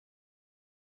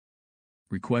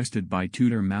Requested by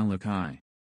Tutor Malachi.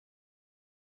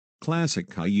 Classic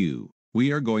Caillou, we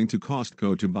are going to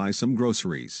Costco to buy some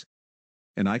groceries.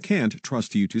 And I can't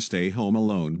trust you to stay home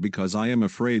alone because I am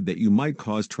afraid that you might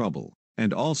cause trouble.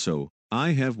 And also,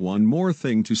 I have one more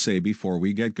thing to say before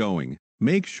we get going.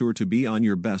 Make sure to be on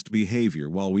your best behavior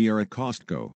while we are at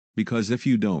Costco, because if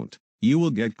you don't, you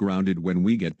will get grounded when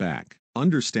we get back.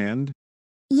 Understand?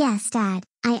 Yes, Dad,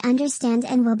 I understand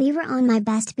and will be on my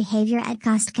best behavior at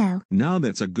Costco. Now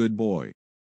that's a good boy.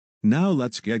 Now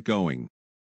let's get going.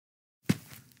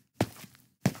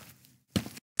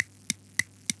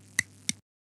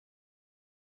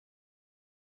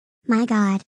 My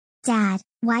God. Dad,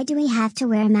 why do we have to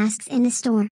wear masks in the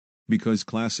store? Because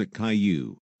Classic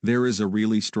Caillou, there is a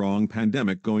really strong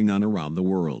pandemic going on around the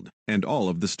world, and all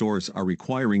of the stores are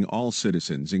requiring all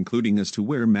citizens including us to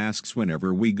wear masks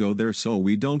whenever we go there so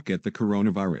we don't get the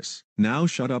coronavirus. Now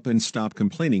shut up and stop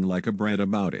complaining like a brat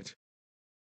about it.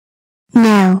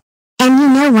 No. And you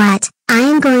know what? I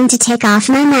am going to take off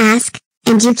my mask,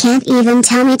 and you can't even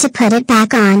tell me to put it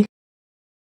back on.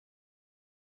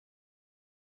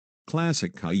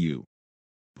 Classic Caillou.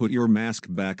 Put your mask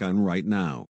back on right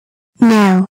now.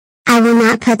 No. I will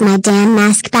not put my damn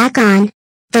mask back on.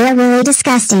 They are really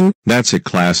disgusting. That's it,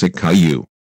 Classic Caillou.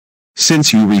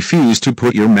 Since you refuse to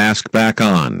put your mask back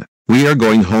on, we are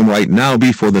going home right now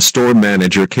before the store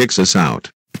manager kicks us out.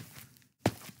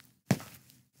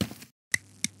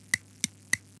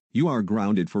 You are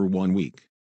grounded for 1 week.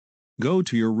 Go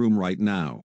to your room right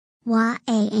now. Wah,